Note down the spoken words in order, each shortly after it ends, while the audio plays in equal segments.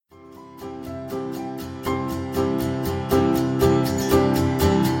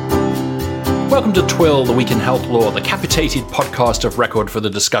Welcome to Twill, the Week in Health Law, the capitated podcast of record for the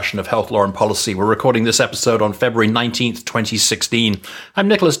discussion of health law and policy. We're recording this episode on February 19th, 2016. I'm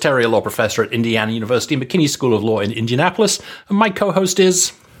Nicholas Terry, a law professor at Indiana University McKinney School of Law in Indianapolis, and my co-host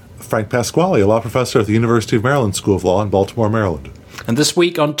is Frank Pasquale, a law professor at the University of Maryland School of Law in Baltimore, Maryland. And this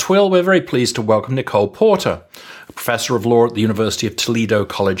week on Twill, we're very pleased to welcome Nicole Porter, a professor of law at the University of Toledo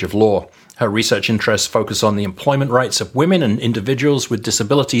College of Law. Her research interests focus on the employment rights of women and individuals with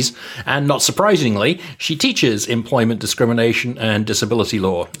disabilities, and not surprisingly, she teaches employment discrimination and disability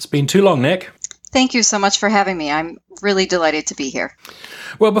law. It's been too long, Nick. Thank you so much for having me. I'm really delighted to be here.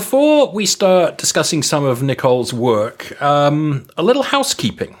 Well, before we start discussing some of Nicole's work, a little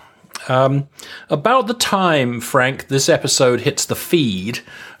housekeeping. About the time, Frank, this episode hits the feed,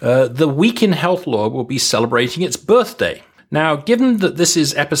 the Week in Health Law will be celebrating its birthday. Now, given that this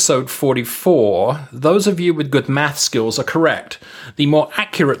is episode 44, those of you with good math skills are correct. The more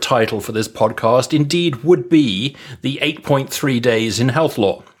accurate title for this podcast indeed would be the 8.3 Days in Health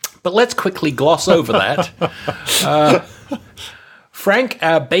Law. But let's quickly gloss over that. Frank,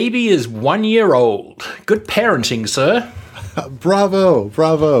 our baby is 1 year old. Good parenting, sir.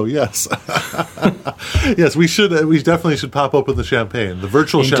 Bravo, yes. Yes, we definitely should pop open the champagne. The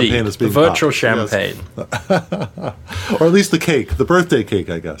virtual Indeed, champagne is being the virtual popped. champagne. Yes. Or at least the cake, the birthday cake,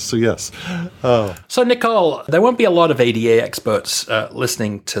 I guess. So, yes. So, Nicole, there won't be a lot of ADA experts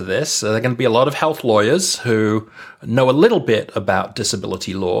listening to this. There are going to be a lot of health lawyers who know a little bit about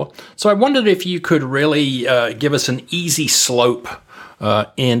disability law. So I wondered if you could really give us an easy slope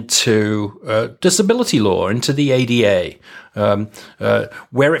into disability law, into the ADA,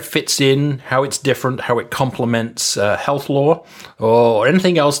 where it fits in, how it's different, how it complements health law, or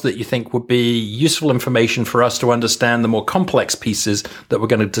anything else that you think would be useful information for us to understand the more complex pieces that we're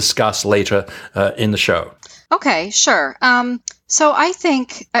going to discuss later in the show. Okay, sure. So I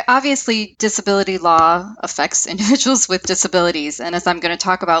think, obviously, disability law affects individuals with disabilities. And as I'm going to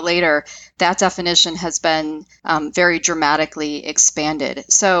talk about later, that definition has been very dramatically expanded.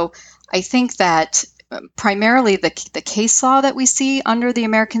 So I think that primarily the case law that we see under the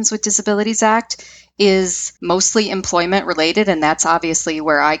Americans with Disabilities Act is mostly employment related. And that's obviously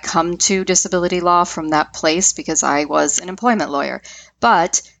where I come to disability law, from that place, because I was an employment lawyer.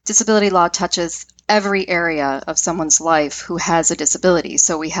 But disability law touches every area of someone's life who has a disability.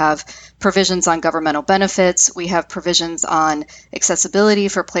 So we have provisions on governmental benefits, we have provisions on accessibility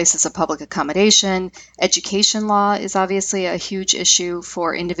for places of public accommodation. Education law is obviously a huge issue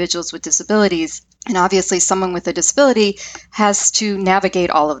for individuals with disabilities. And obviously someone with a disability has to navigate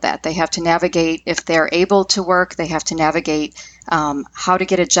all of that. They have to navigate if they're able to work, they have to navigate how to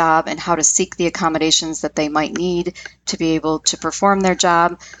get a job and how to seek the accommodations that they might need to be able to perform their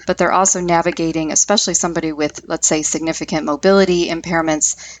job. But they're also navigating, especially somebody with, let's say, significant mobility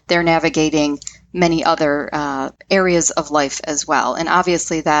impairments, they're navigating many other areas of life as well. And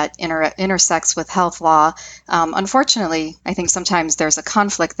obviously that intersects with health law. Unfortunately, I think sometimes there's a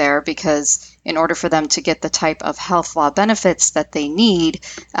conflict there, because in order for them to get the type of health law benefits that they need,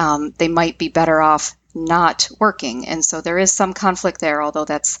 they might be better off not working. And so there is some conflict there, although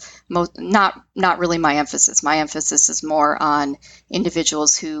that's not really my emphasis. My emphasis is more on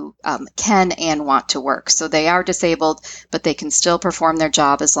individuals who can and want to work. So they are disabled, but they can still perform their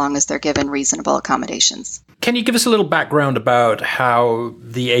job as long as they're given reasonable accommodations. Can you give us a little background about how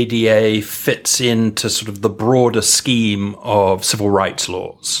the ADA fits into sort of the broader scheme of civil rights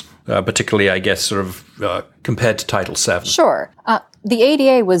laws, particularly, I guess, sort of compared to Title VII? Sure. The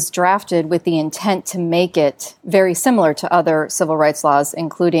ADA was drafted with the intent to make it very similar to other civil rights laws,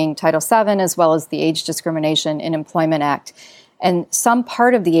 including Title VII, as well as the Age Discrimination in Employment Act. And some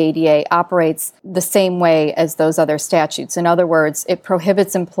part of the ADA operates the same way as those other statutes. In other words, it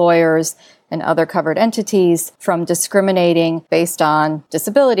prohibits employers and other covered entities from discriminating based on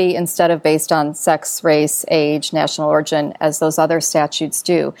disability instead of based on sex, race, age, national origin, as those other statutes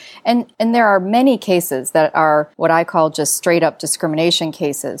do. And there are many cases that are what I call just straight up discrimination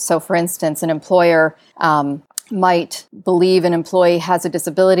cases. So for instance, an employer might believe an employee has a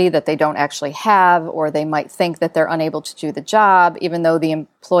disability that they don't actually have, or they might think that they're unable to do the job, even though the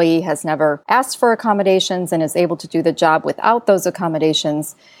employee has never asked for accommodations and is able to do the job without those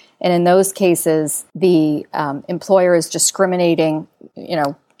accommodations. And in those cases, the employer is discriminating,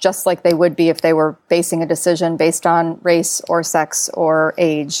 just like they would be if they were basing a decision based on race or sex or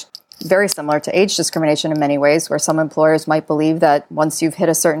age. Very similar to age discrimination in many ways, where some employers might believe that once you've hit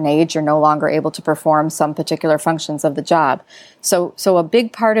a certain age, you're no longer able to perform some particular functions of the job. So a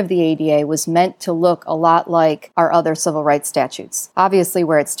big part of the ADA was meant to look a lot like our other civil rights statutes. Obviously,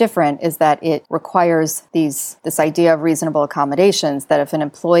 where it's different is that it requires this idea of reasonable accommodations, that if an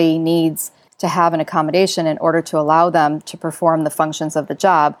employee needs to have an accommodation in order to allow them to perform the functions of the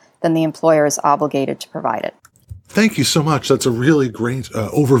job, then the employer is obligated to provide it. Thank you so much. That's a really great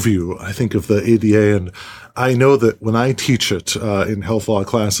overview, I think, of the ADA. And I know that when I teach it in health law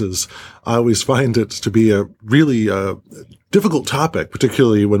classes, I always find it to be a really difficult topic,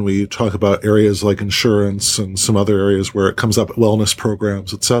 particularly when we talk about areas like insurance and some other areas where it comes up, wellness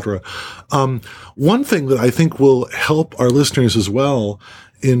programs, et cetera. One thing that I think will help our listeners as well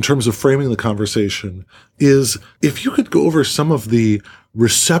in terms of framing the conversation is if you could go over some of the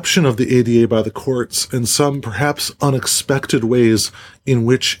reception of the ADA by the courts and some perhaps unexpected ways in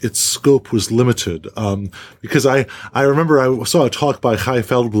which its scope was limited. Because I remember I saw a talk by Chai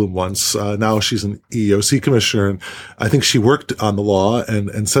Feldblum once. Now she's an EEOC commissioner, and I think she worked on the law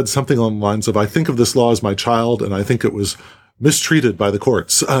and said something along the lines of, I think of this law as my child, and I think it was mistreated by the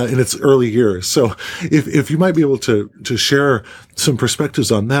courts in its early years. So if you might be able to share some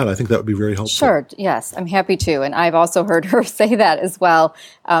perspectives on that, I think that would be very helpful. Sure. Yes, I'm happy to. And I've also heard her say that as well.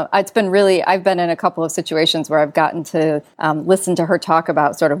 I've been in a couple of situations where I've gotten to listen to her talk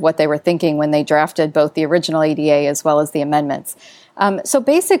about sort of what they were thinking when they drafted both the original ADA as well as the amendments. So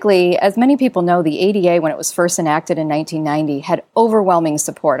basically, as many people know, the ADA, when it was first enacted in 1990, had overwhelming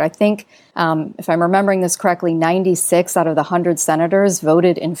support. I think, if I'm remembering this correctly, 96 out of the 100 senators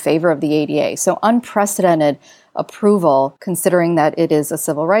voted in favor of the ADA. So unprecedented approval, considering that it is a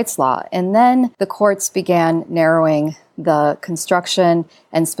civil rights law. And then the courts began narrowing the construction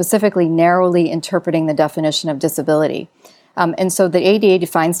and specifically narrowly interpreting the definition of disability. And so the ADA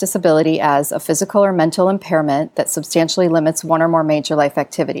defines disability as a physical or mental impairment that substantially limits one or more major life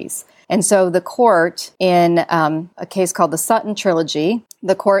activities. And so the court, in a case called the Sutton Trilogy,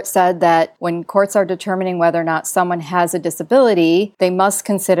 the court said that when courts are determining whether or not someone has a disability, they must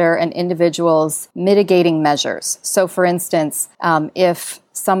consider an individual's mitigating measures. So, for instance, if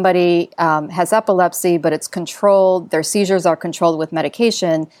somebody has epilepsy, but it's controlled, their seizures are controlled with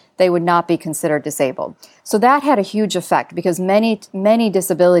medication, they would not be considered disabled. So that had a huge effect because many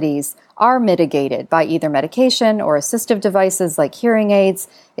disabilities are mitigated by either medication or assistive devices like hearing aids,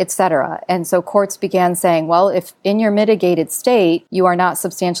 etc. And so courts began saying, well, if in your mitigated state, you are not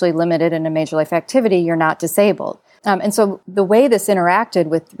substantially limited in a major life activity, you're not disabled. And so the way this interacted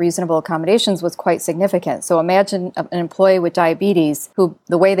with reasonable accommodations was quite significant. So imagine an employee with diabetes who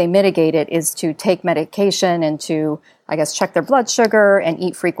the way they mitigate it is to take medication and to, check their blood sugar and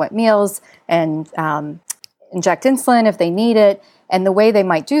eat frequent meals and inject insulin if they need it. And the way they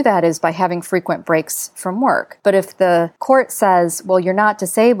might do that is by having frequent breaks from work. But if the court says, well, you're not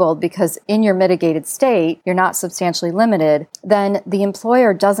disabled because in your mitigated state, you're not substantially limited, then the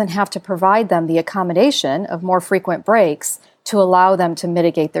employer doesn't have to provide them the accommodation of more frequent breaks to allow them to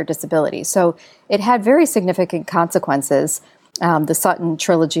mitigate their disability. So it had very significant consequences, the Sutton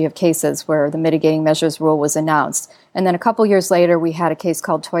Trilogy of cases where the mitigating measures rule was announced. And then a couple years later, we had a case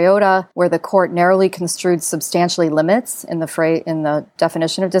called Toyota, where the court narrowly construed substantially limits in the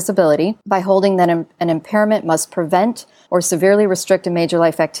definition of disability by holding that an impairment must prevent or severely restrict a major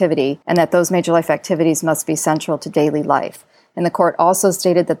life activity, and that those major life activities must be central to daily life. And the court also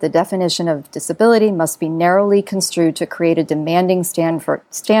stated that the definition of disability must be narrowly construed to create a demanding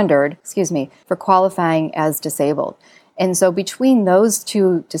standard for qualifying as disabled. And so between those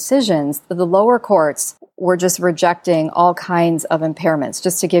two decisions, the lower courts were just rejecting all kinds of impairments.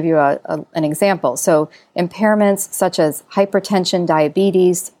 Just to give you an example. So impairments such as hypertension,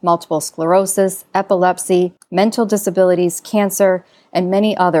 diabetes, multiple sclerosis, epilepsy, mental disabilities, cancer, and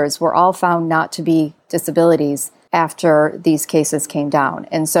many others were all found not to be disabilities after these cases came down.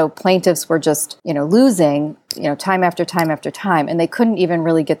 And so plaintiffs were just, losing, time after time after time. And they couldn't even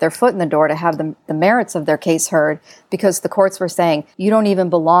really get their foot in the door to have the merits of their case heard because the courts were saying, you don't even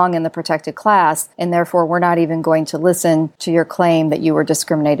belong in the protected class, and therefore we're not even going to listen to your claim that you were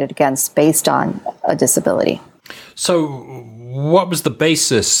discriminated against based on a disability. So what was the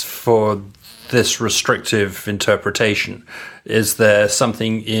basis for this restrictive interpretation? Is there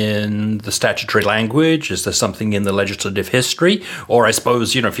something in the statutory language? Is there something in the legislative history? Or I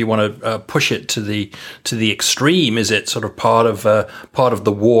suppose, if you want to push it to the extreme, is it sort of part of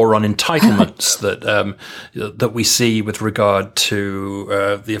the war on entitlements that we see with regard to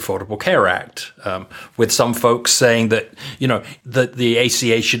the Affordable Care Act? With some folks saying that that the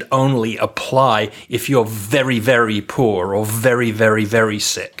ACA should only apply if you're very, very poor or very, very, very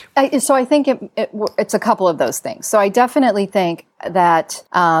sick. So I think it's a couple of those things. So I definitely think that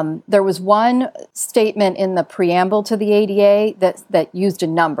there was one statement in the preamble to the ADA that used a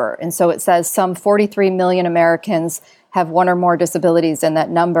number. And so it says some 43 million Americans have one or more disabilities, and that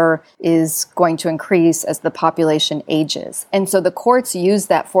number is going to increase as the population ages. And so the courts use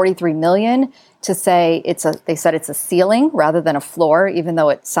that 43 million to say they said it's a ceiling rather than a floor, even though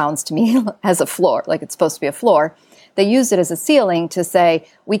it sounds to me as a floor, like it's supposed to be a floor. They used it as a ceiling to say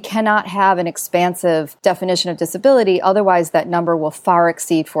we cannot have an expansive definition of disability, otherwise that number will far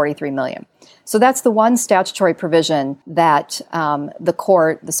exceed 43 million. So that's the one statutory provision that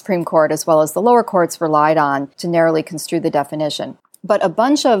the Supreme Court, as well as the lower courts, relied on to narrowly construe the definition. But a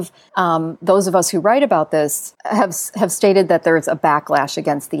bunch of those of us who write about this have stated that there's a backlash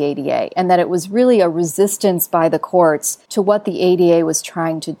against the ADA and that it was really a resistance by the courts to what the ADA was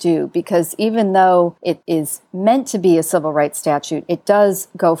trying to do. Because even though it is meant to be a civil rights statute, it does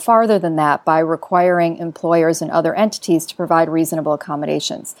go farther than that by requiring employers and other entities to provide reasonable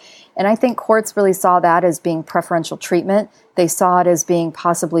accommodations. And I think courts really saw that as being preferential treatment. They saw it as being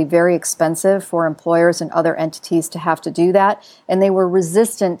possibly very expensive for employers and other entities to have to do that. And they were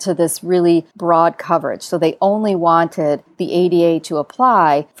resistant to this really broad coverage. So they only wanted the ADA to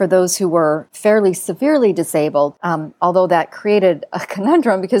apply for those who were fairly severely disabled, although that created a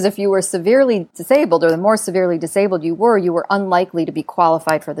conundrum because if you were severely disabled, or the more severely disabled you were unlikely to be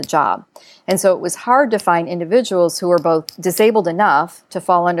qualified for the job. And so it was hard to find individuals who were both disabled enough to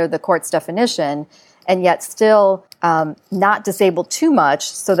fall under the court's definition and yet still not disabled too much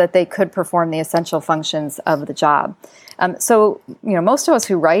so that they could perform the essential functions of the job. So, most of us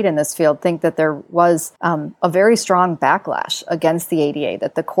who write in this field think that there was a very strong backlash against the ADA,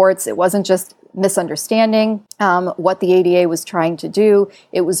 that the courts, it wasn't just misunderstanding what the ADA was trying to do,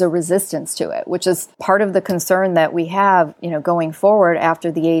 it was a resistance to it, which is part of the concern that we have, going forward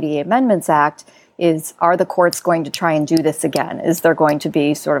after the ADA Amendments Act. Are the courts going to try and do this again? Is there going to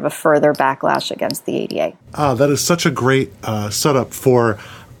be sort of a further backlash against the ADA? That is such a great setup for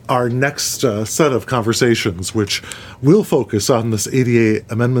our next set of conversations, which will focus on this ADA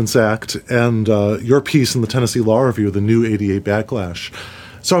Amendments Act and your piece in the Tennessee Law Review, the new ADA backlash.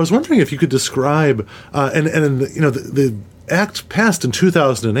 So I was wondering if you could describe, the Act passed in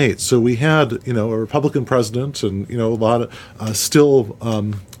 2008, so we had, a Republican president and, a lot of still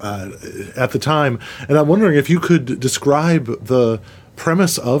at the time. And I'm wondering if you could describe the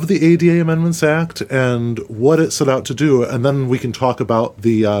premise of the ADA Amendments Act and what it set out to do, and then we can talk about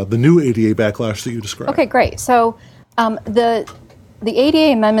the new ADA backlash that you described. Okay, great. So the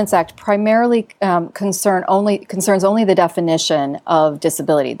ADA Amendments Act primarily concerns only the definition of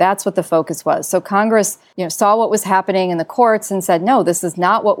disability. That's what the focus was. So Congress, saw what was happening in the courts and said, no, this is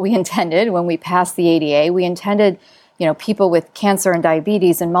not what we intended when we passed the ADA. We intended, people with cancer and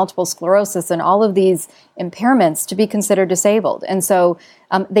diabetes and multiple sclerosis and all of these impairments to be considered disabled. And so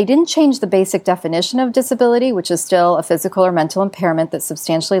they didn't change the basic definition of disability, which is still a physical or mental impairment that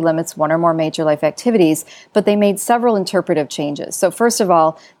substantially limits one or more major life activities, but they made several interpretive changes. So first of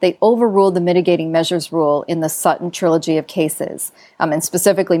all, they overruled the mitigating measures rule in the Sutton trilogy of cases, and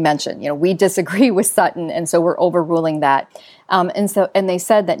specifically mentioned, we disagree with Sutton, and so we're overruling that. And they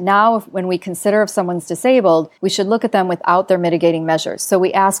said that now when we consider if someone's disabled, we should look at them without their mitigating measures. So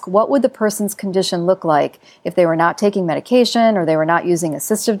we ask, what would the person's condition look like if they were not taking medication or they were not using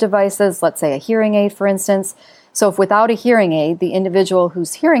assistive devices, let's say a hearing aid, for instance. So if without a hearing aid, the individual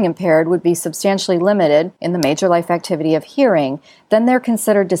who's hearing impaired would be substantially limited in the major life activity of hearing, then they're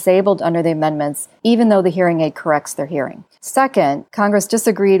considered disabled under the amendments, even though the hearing aid corrects their hearing. Second, Congress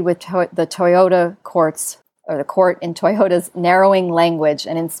disagreed with the Toyota courts, or the court in Toyota's narrowing language,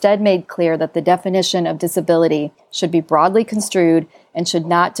 and instead made clear that the definition of disability should be broadly construed and should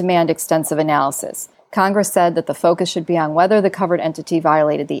not demand extensive analysis. Congress said that the focus should be on whether the covered entity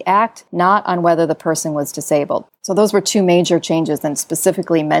violated the act, not on whether the person was disabled. So those were two major changes and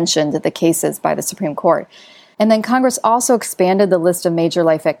specifically mentioned the cases by the Supreme Court. And then Congress also expanded the list of major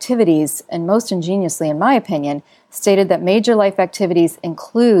life activities, and most ingeniously, in my opinion, stated that major life activities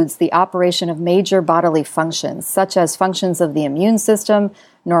includes the operation of major bodily functions, such as functions of the immune system,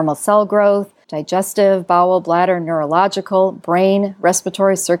 normal cell growth, digestive, bowel, bladder, neurological, brain,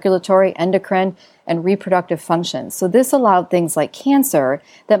 respiratory, circulatory, endocrine, and reproductive functions. So this allowed things like cancer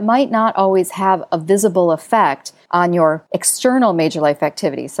that might not always have a visible effect on your external major life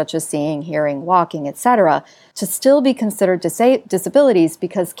activities, such as seeing, hearing, walking, etc., to still be considered disabilities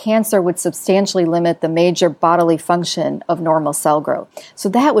because cancer would substantially limit the major bodily function of normal cell growth. So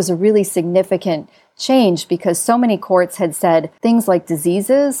that was a really significant change because so many courts had said things like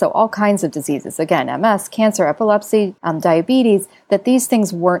diseases, so all kinds of diseases, again, MS, cancer, epilepsy, diabetes, that these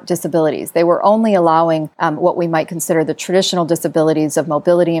things weren't disabilities. They were only allowing what we might consider the traditional disabilities of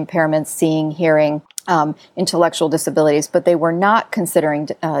mobility impairments, seeing, hearing, intellectual disabilities, but they were not considering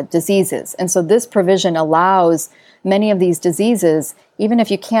diseases. And so this provision allows many of these diseases, even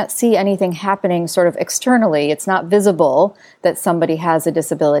if you can't see anything happening sort of externally, it's not visible that somebody has a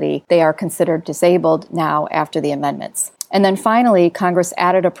disability, they are considered disabled now after the amendments. And then finally, Congress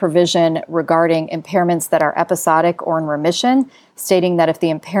added a provision regarding impairments that are episodic or in remission, stating that if the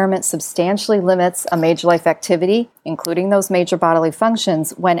impairment substantially limits a major life activity, including those major bodily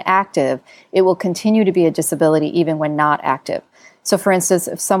functions, when active, it will continue to be a disability even when not active. So for instance,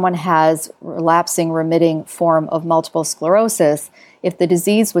 if someone has relapsing remitting form of multiple sclerosis, if the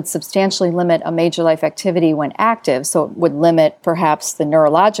disease would substantially limit a major life activity when active, so it would limit perhaps the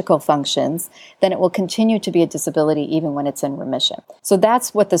neurological functions, then it will continue to be a disability even when it's in remission. So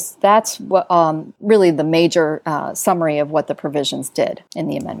that's what really the major summary of what the provisions did in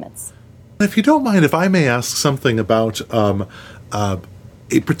the amendments. If you don't mind, if I may ask something about a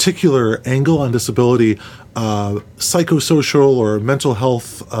particular angle on disability, psychosocial or mental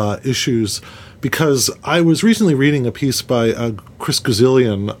health issues, because I was recently reading a piece by Chris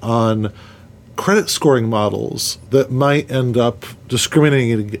Gazillion on credit scoring models that might end up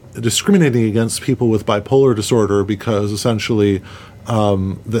discriminating against people with bipolar disorder, because essentially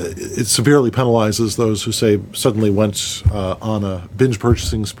it severely penalizes those who, say, suddenly went on a binge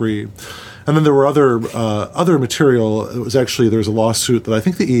purchasing spree. And then there were other material. It was actually, there's a lawsuit that I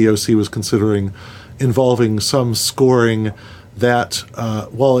think the EEOC was considering involving some scoring that,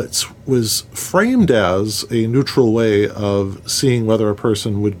 while it was framed as a neutral way of seeing whether a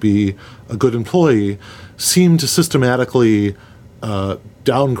person would be a good employee, seemed to systematically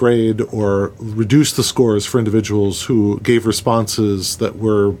downgrade or reduce the scores for individuals who gave responses that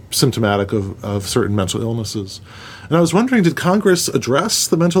were symptomatic of certain mental illnesses. And I was wondering, did Congress address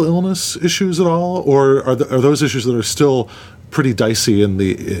the mental illness issues at all, or are those issues that are still pretty dicey in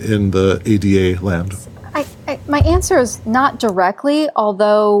the ADA land? My answer is not directly,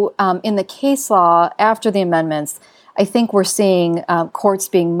 although in the case law after the amendments, I think we're seeing courts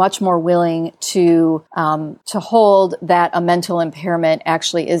being much more willing to hold that a mental impairment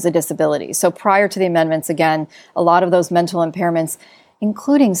actually is a disability. So prior to the amendments, again, a lot of those mental impairments,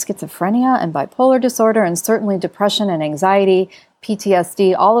 including schizophrenia and bipolar disorder, and certainly depression and anxiety,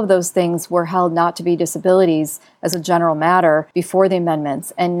 PTSD, all of those things were held not to be disabilities as a general matter before the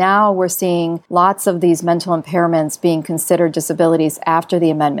amendments. And now we're seeing lots of these mental impairments being considered disabilities after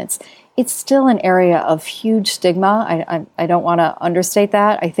the amendments. It's still an area of huge stigma. I don't want to understate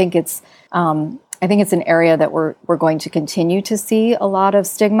that. I think it's an area that we're going to continue to see a lot of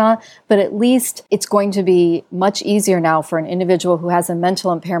stigma, but at least it's going to be much easier now for an individual who has a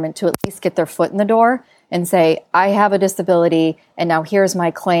mental impairment to at least get their foot in the door and say, I have a disability, and now here's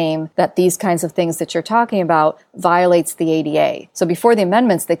my claim that these kinds of things that you're talking about violates the ADA. So before the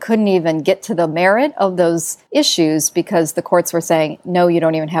amendments, they couldn't even get to the merit of those issues because the courts were saying, no, you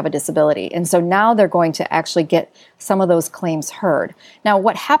don't even have a disability. And so now they're going to actually get some of those claims heard. Now,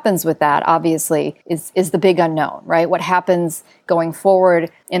 what happens with that, obviously, is the big unknown, right? What happens going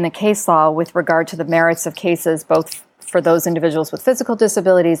forward in the case law with regard to the merits of cases, both for those individuals with physical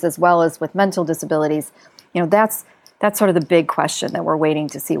disabilities as well as with mental disabilities, that's sort of the big question that we're waiting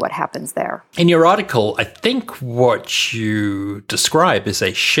to see what happens there. In your article, I think what you describe is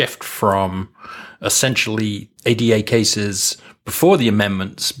a shift from essentially ADA cases before the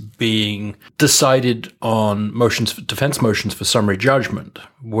amendments being decided on defense motions for summary judgment,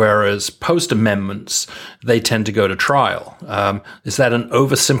 whereas post-amendments, they tend to go to trial. Is that an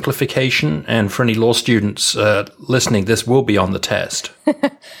oversimplification? And for any law students listening, this will be on the test.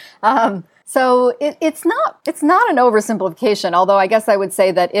 So it's not an oversimplification, although I guess I would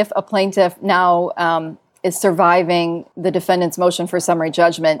say that if a plaintiff now is surviving the defendant's motion for summary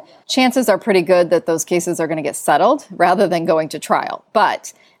judgment, chances are pretty good that those cases are going to get settled rather than going to trial.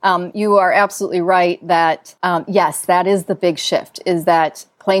 But you are absolutely right that, yes, that is the big shift, is that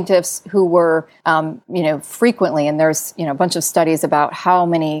plaintiffs who were, frequently, and there's, a bunch of studies about how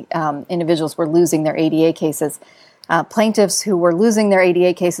many individuals were losing their ADA cases. Plaintiffs who were losing their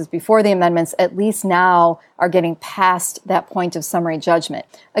ADA cases before the amendments, at least now are getting past that point of summary judgment.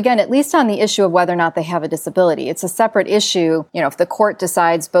 Again, at least on the issue of whether or not they have a disability. It's a separate issue. If the court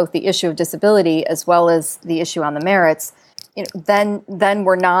decides both the issue of disability as well as the issue on the merits, then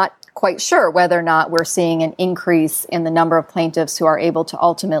we're not quite sure whether or not we're seeing an increase in the number of plaintiffs who are able to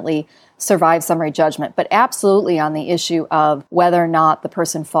ultimately survive summary judgment, but absolutely on the issue of whether or not the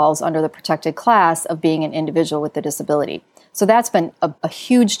person falls under the protected class of being an individual with a disability. So that's been a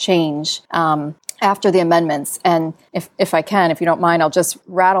huge change after the amendments. And if I can, if you don't mind, I'll just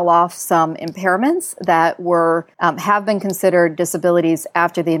rattle off some impairments that were have been considered disabilities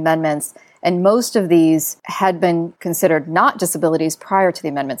after the amendments. And most of these had been considered not disabilities prior to the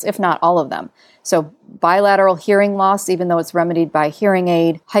amendments, if not all of them. So bilateral hearing loss, even though it's remedied by hearing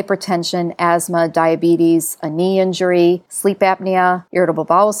aid, hypertension, asthma, diabetes, a knee injury, sleep apnea, irritable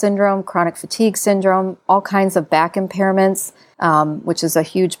bowel syndrome, chronic fatigue syndrome, all kinds of back impairments, which is a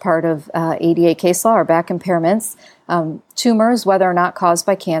huge part of ADA case law, or back impairments, tumors, whether or not caused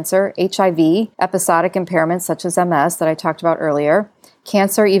by cancer, HIV, episodic impairments such as MS that I talked about earlier,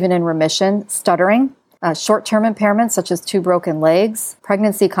 cancer even in remission, stuttering, short-term impairments such as 2 broken legs,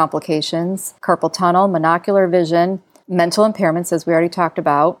 pregnancy complications, carpal tunnel, monocular vision, mental impairments, as we already talked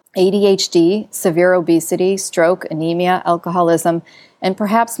about, ADHD, severe obesity, stroke, anemia, alcoholism, and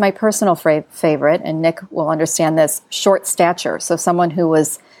perhaps my personal favorite, and Nick will understand this, short stature. So someone who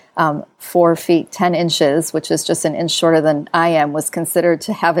was 4 feet 10 inches, which is just an inch shorter than I am, was considered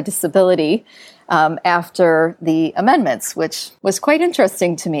to have a disability after the amendments, which was quite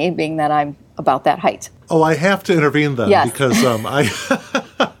interesting to me, being that I'm about that height. Oh, I have to intervene then, yes. Because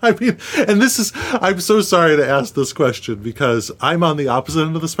I mean, and I'm so sorry to ask this question because I'm on the opposite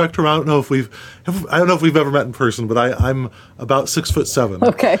end of the spectrum. I don't know if we've ever met in person, but I'm about 6'7".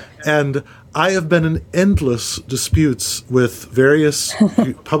 Okay. And I have been in endless disputes with various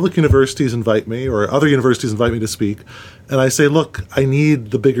public universities invite me, or other universities invite me to speak. And I say, look, I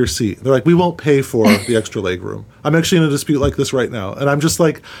need the bigger seat. They're like, we won't pay for the extra leg room. I'm actually in a dispute like this right now. And I'm just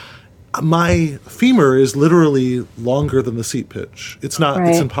like, my femur is literally longer than the seat pitch. It's not, right.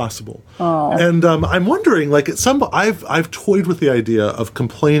 It's impossible. Oh. And I'm wondering, like, I've toyed with the idea of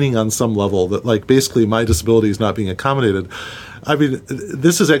complaining on some level that, like, basically my disability is not being accommodated. I mean,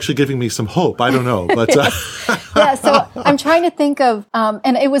 this is actually giving me some hope. I don't know, but yeah. So I'm trying to think of,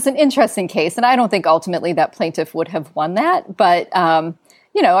 and it was an interesting case, and I don't think ultimately that plaintiff would have won that, but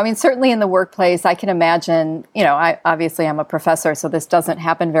I mean, certainly in the workplace, I can imagine. Obviously I'm a professor, so this doesn't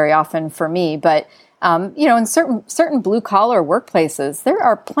happen very often for me, but in certain blue collar workplaces, there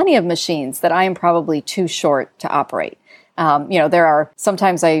are plenty of machines that I am probably too short to operate. There are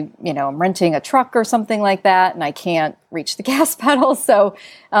sometimes I'm renting a truck or something like that, and I can't reach the gas pedal. So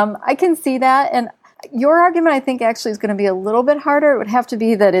I can see that. And your argument, I think, actually is going to be a little bit harder. It would have to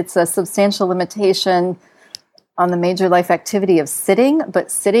be that it's a substantial limitation on the major life activity of sitting, but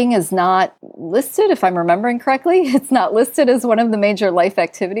sitting is not listed, if I'm remembering correctly. It's not listed as one of the major life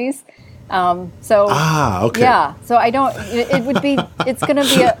activities. Okay. Yeah. So it's going to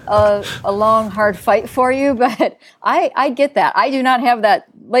be a long, hard fight for you, but I get that. I do not have that.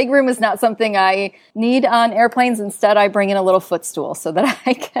 Legroom is not something I need on airplanes. Instead, I bring in a little footstool so that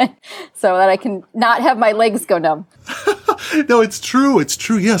I can not have my legs go numb. No, it's true. It's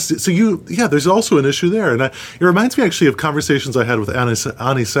true. Yes. So there's also an issue there. And it reminds me actually of conversations I had with Ani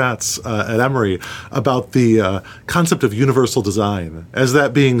Satz at Emory about the concept of universal design, as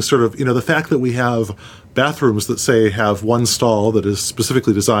that being sort of, the fact that we have bathrooms that say have one stall that is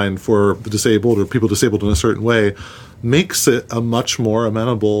specifically designed for the disabled or people disabled in a certain way makes it a much more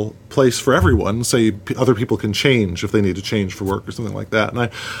amenable place for everyone. Say other people can change if they need to change for work or something like that. And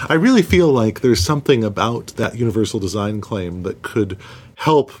I really feel like there's something about that universal design claim that could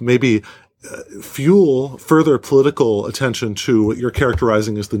help maybe fuel further political attention to what you're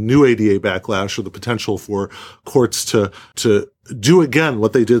characterizing as the new ADA backlash, or the potential for courts to do again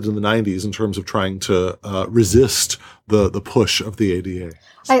what they did in the 90s in terms of trying to resist the push of the ADA.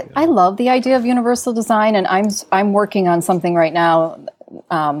 So, I love the idea of universal design, and I'm working on something right now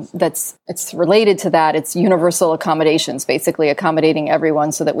it's related to that. It's universal accommodations, basically accommodating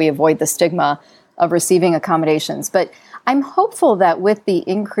everyone so that we avoid the stigma of receiving accommodations. But I'm hopeful that with the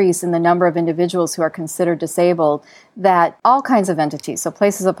increase in the number of individuals who are considered disabled, that all kinds of entities, so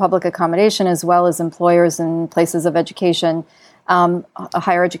places of public accommodation as well as employers and places of education,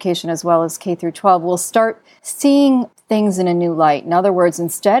 higher education as well as K through 12, will start seeing things in a new light. In other words,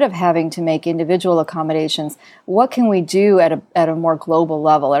 instead of having to make individual accommodations, what can we do at a more global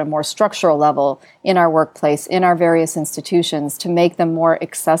level, at a more structural level in our workplace, in our various institutions, to make them more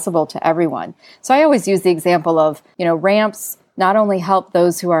accessible to everyone? So I always use the example of, ramps not only help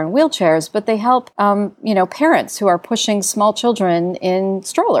those who are in wheelchairs, but they help, parents who are pushing small children in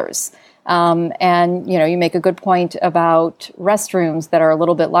strollers. And you make a good point about restrooms that are a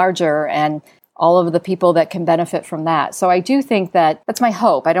little bit larger and all of the people that can benefit from that. So I do think that's my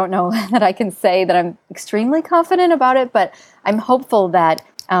hope. I don't know that I can say that I'm extremely confident about it, but I'm hopeful that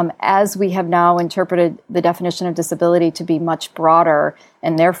as we have now interpreted the definition of disability to be much broader,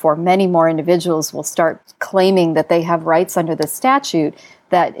 and therefore many more individuals will start claiming that they have rights under the statute,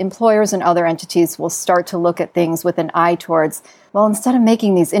 that employers and other entities will start to look at things with an eye towards, well, instead of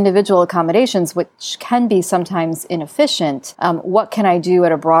making these individual accommodations, which can be sometimes inefficient, what can I do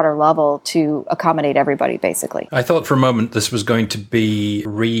at a broader level to accommodate everybody, basically? I thought for a moment this was going to be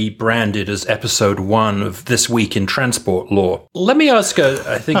rebranded as episode 1 of This Week in Transport Law. Let me ask,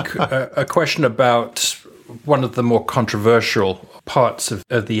 a question about one of the more controversial parts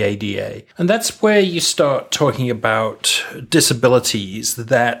of the ADA. And that's where you start talking about disabilities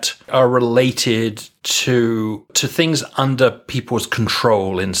that are related to things under people's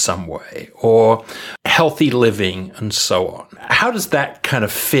control in some way, or healthy living and so on. How does that kind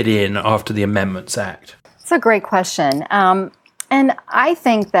of fit in after the Amendments Act? It's a great question. And I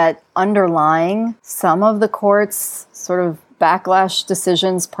think that underlying some of the court's sort of backlash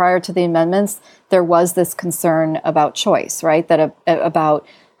decisions prior to the amendments, there was this concern about choice, right? That about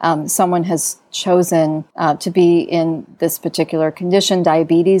someone has chosen to be in this particular condition.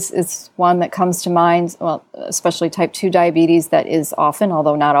 Diabetes is one that comes to mind, well, especially type 2 diabetes, that is often,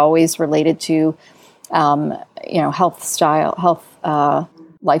 although not always, related to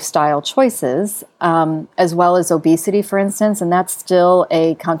lifestyle choices, as well as obesity, for instance, and that's still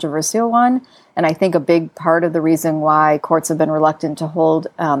a controversial one. And I think a big part of the reason why courts have been reluctant to hold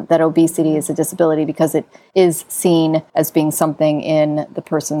that obesity is a disability, because it is seen as being something in the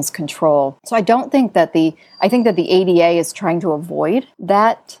person's control. So I think that the ADA is trying to avoid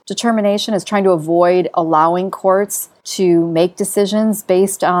that determination, is trying to avoid allowing courts to make decisions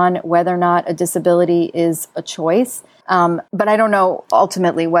based on whether or not a disability is a choice. But I don't know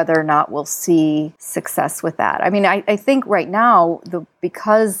ultimately whether or not we'll see success with that. I mean, I think right now,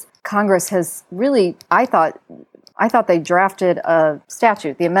 because Congress has really, I thought they drafted a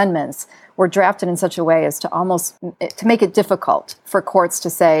statute, the amendments were drafted in such a way as to make it difficult for courts to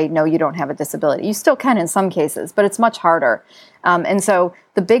say, no, you don't have a disability. You still can in some cases, but it's much harder. And so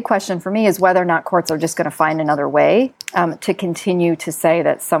the big question for me is whether or not courts are just going to find another way to continue to say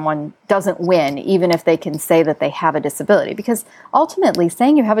that someone doesn't win, even if they can say that they have a disability. Because ultimately,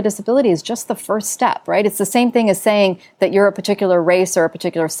 saying you have a disability is just the first step, right? It's the same thing as saying that you're a particular race or a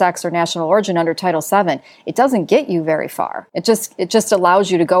particular sex or national origin under Title VII. It doesn't get you very far. It just allows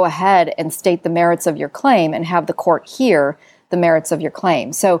you to go ahead and state the merits of your claim and have the court hear the merits of your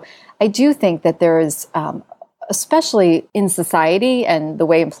claim. So I do think that there is especially in society and the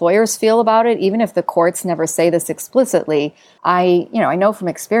way employers feel about it, even if the courts never say this explicitly, I know from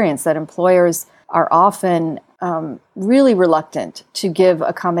experience that employers are often really reluctant to give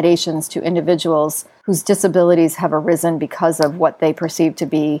accommodations to individuals whose disabilities have arisen because of what they perceive to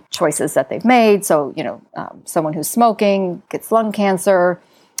be choices that they've made. So, someone who's smoking gets lung cancer,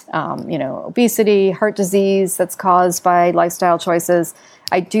 obesity, heart disease that's caused by lifestyle choices.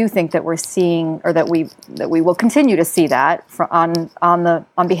 I do think that we're seeing, or that we will continue to see that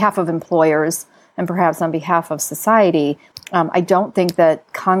on behalf of employers and perhaps on behalf of society. I don't think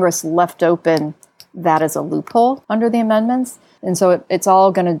that Congress left open that as a loophole under the amendments, and so it's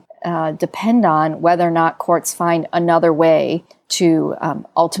all going to depend on whether or not courts find another way to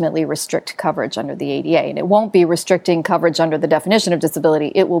ultimately restrict coverage under the ADA. And it won't be restricting coverage under the definition of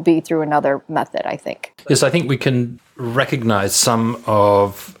disability. It will be through another method, I think. Yes, I think we can recognize some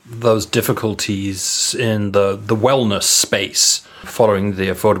of those difficulties in the wellness space following the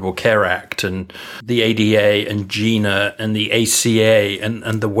Affordable Care Act and the ADA and GINA and the ACA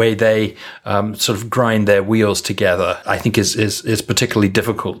and the way they sort of grind their wheels together, I think is particularly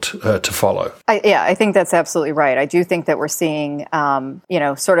difficult to follow. I think that's absolutely right. I do think that we're seeing,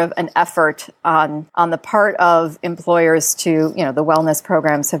 sort of an effort on the part of employers to, the wellness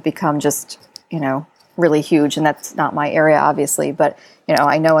programs have become just, really huge. And that's not my area, obviously, but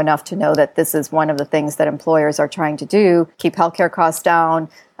I know enough to know that this is one of the things that employers are trying to do, keep healthcare costs down,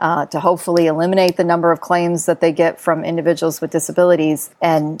 to hopefully eliminate the number of claims that they get from individuals with disabilities.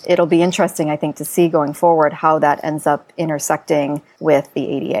 And it'll be interesting, I think, to see going forward how that ends up intersecting with the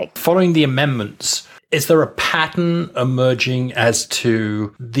ADA. Following the amendments, is there a pattern emerging as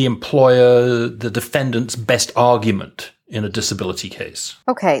to the employer, the defendant's best argument in a disability case?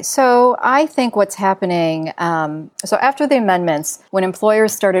 Okay, so I think what's happening, so after the amendments, when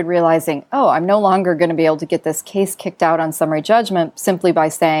employers started realizing, I'm no longer going to be able to get this case kicked out on summary judgment simply by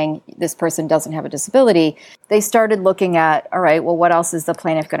saying this person doesn't have a disability, they started looking at, all right, well, what else is the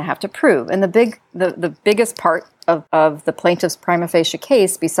plaintiff going to have to prove? And the biggest part of the plaintiff's prima facie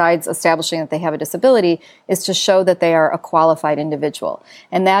case, besides establishing that they have a disability, is to show that they are a qualified individual.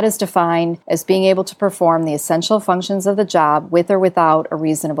 And that is defined as being able to perform the essential functions of the job with or without a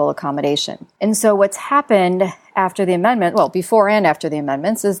reasonable accommodation. And so what's happened after the amendment, well, before and after the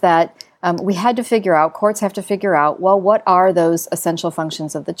amendments, is that courts have to figure out, well, what are those essential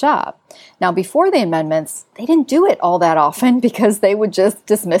functions of the job? Now, before the amendments, they didn't do it all that often because they would just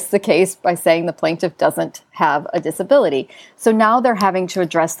dismiss the case by saying the plaintiff doesn't have a disability. So now they're having to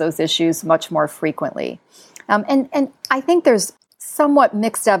address those issues much more frequently. And I think there's somewhat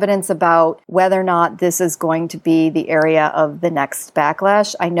mixed evidence about whether or not this is going to be the area of the next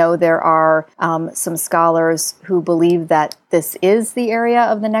backlash. I know there are some scholars who believe that this is the area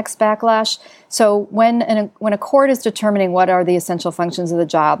of the next backlash. So when a court is determining what are the essential functions of the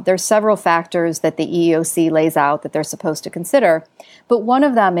job, there's several factors that the EEOC lays out that they're supposed to consider. But one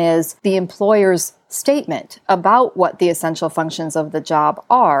of them is the employer's statement about what the essential functions of the job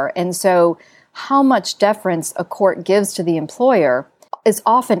are. And so how much deference a court gives to the employer is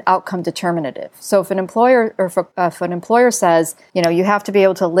often outcome determinative. So if an employer says, you have to be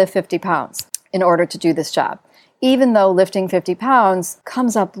able to lift 50 pounds in order to do this job, even though lifting 50 pounds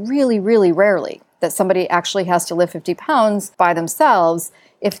comes up really, really rarely, that somebody actually has to lift 50 pounds by themselves,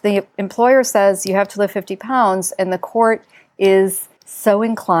 if the employer says you have to lift 50 pounds and the court is so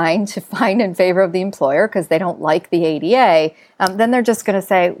inclined to find in favor of the employer because they don't like the ADA, then they're just going to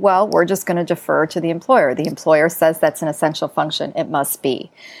say, well, we're just going to defer to the employer. The employer says that's an essential function. It must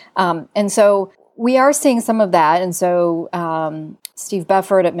be. And so we are seeing some of that. And so Steve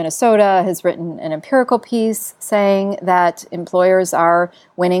Befford at Minnesota has written an empirical piece saying that employers are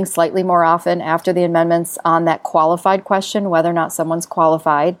winning slightly more often after the amendments on that qualified question, whether or not someone's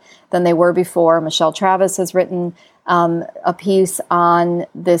qualified, than they were before. Michelle Travis has written a piece on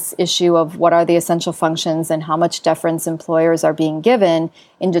this issue of what are the essential functions and how much deference employers are being given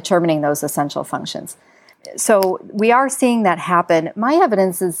in determining those essential functions. So we are seeing that happen. My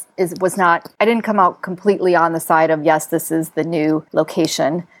evidence was not, I didn't come out completely on the side of, yes, this is the new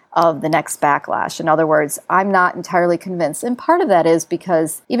location of the next backlash. In other words, I'm not entirely convinced. And part of that is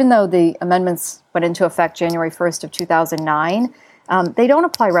because even though the amendments went into effect January 1st of 2009, they don't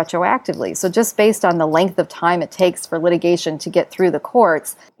apply retroactively. So just based on the length of time it takes for litigation to get through the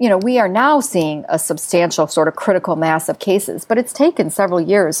courts, we are now seeing a substantial sort of critical mass of cases, but it's taken several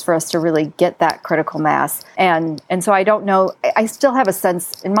years for us to really get that critical mass. And so I don't know, I still have a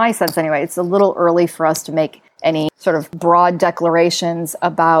sense, in my sense anyway, it's a little early for us to make any sort of broad declarations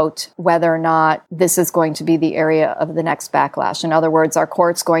about whether or not this is going to be the area of the next backlash. In other words, are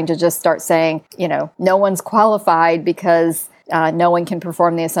courts going to just start saying, no one's qualified because no one can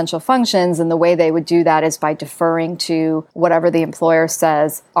perform the essential functions, and the way they would do that is by deferring to whatever the employer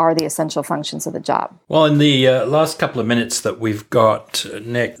says are the essential functions of the job. Well, in the last couple of minutes that we've got,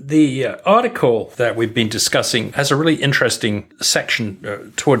 Nick, the article that we've been discussing has a really interesting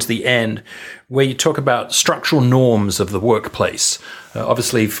section towards the end where you talk about structural norms of the workplace.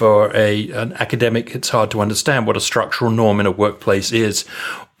 Obviously, for an academic, it's hard to understand what a structural norm in a workplace is.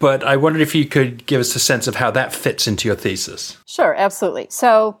 But I wondered if you could give us a sense of how that fits into your thesis. Sure, absolutely.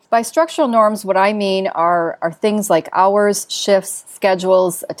 So by structural norms, what I mean are things like hours, shifts,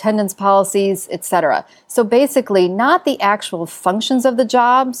 schedules, attendance policies, etc. So basically, not the actual functions of the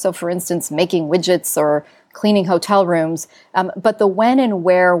job. So for instance, making widgets or cleaning hotel rooms, but the when and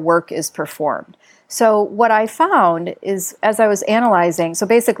where work is performed. So what I found is, as I was analyzing, so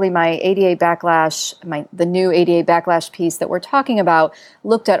basically my ADA backlash, the new ADA backlash piece that we're talking about,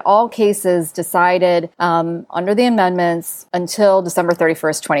 looked at all cases decided under the amendments until December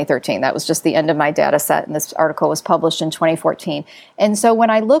 31st, 2013. That was just the end of my data set, and this article was published in 2014. And so when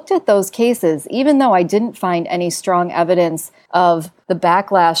I looked at those cases, even though I didn't find any strong evidence of the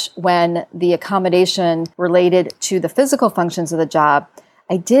backlash when the accommodation related to the physical functions of the job,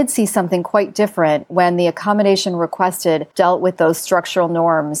 I did see something quite different when the accommodation requested dealt with those structural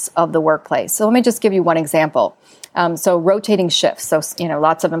norms of the workplace. So let me just give you one example. So rotating shifts. So,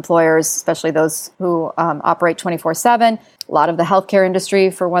 lots of employers, especially those who operate 24/7, a lot of the healthcare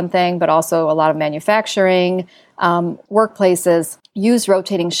industry for one thing, but also a lot of manufacturing workplaces use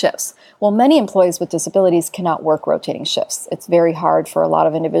rotating shifts. Well, many employees with disabilities cannot work rotating shifts. It's very hard for a lot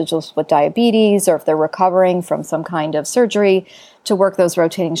of individuals with diabetes or if they're recovering from some kind of surgery to work those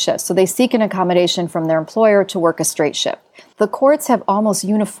rotating shifts. So they seek an accommodation from their employer to work a straight shift. The courts have almost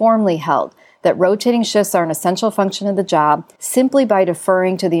uniformly held that rotating shifts are an essential function of the job simply by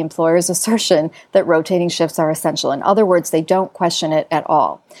deferring to the employer's assertion that rotating shifts are essential. In other words, they don't question it at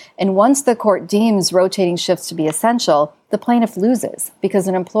all. And once the court deems rotating shifts to be essential, the plaintiff loses because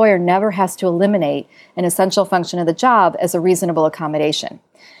an employer never has to eliminate an essential function of the job as a reasonable accommodation.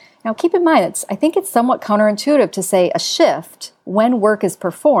 Now, keep in mind, I think it's somewhat counterintuitive to say a shift, when work is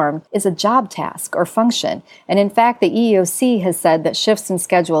performed, is a job task or function. And in fact, the EEOC has said that shifts and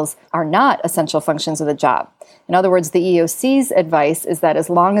schedules are not essential functions of the job. In other words, the EEOC's advice is that as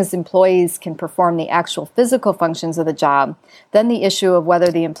long as employees can perform the actual physical functions of the job, then the issue of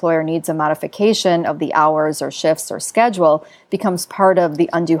whether the employer needs a modification of the hours or shifts or schedule becomes part of the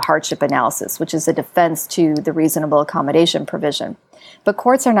undue hardship analysis, which is a defense to the reasonable accommodation provision. But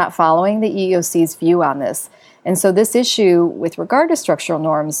courts are not following the EEOC's view on this. And so this issue with regard to structural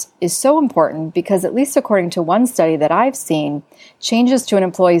norms is so important because, at least according to one study that I've seen, changes to an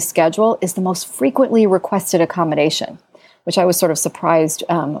employee's schedule is the most frequently requested accommodation, which I was sort of surprised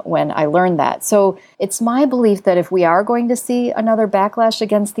when I learned that. So it's my belief that if we are going to see another backlash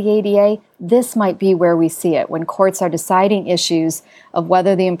against the ADA, this might be where we see it, when courts are deciding issues of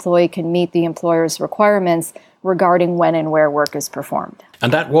whether the employee can meet the employer's requirements regarding when and where work is performed.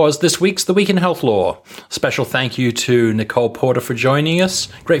 And that was this week's The Week in Health Law. Special thank you to Nicole Porter for joining us.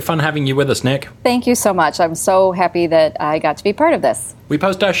 Great fun having you with us, Nick. Thank you so much. I'm so happy that I got to be part of this. We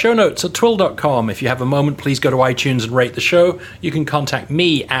post our show notes at twill.com. If you have a moment, please go to iTunes and rate the show. You can contact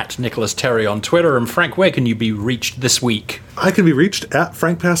me at Nicholas Terry on Twitter. And Frank, where can you be reached this week? I can be reached at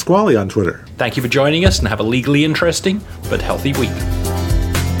Frank Pasquale on Twitter. Thank you for joining us and have a legally interesting but healthy week.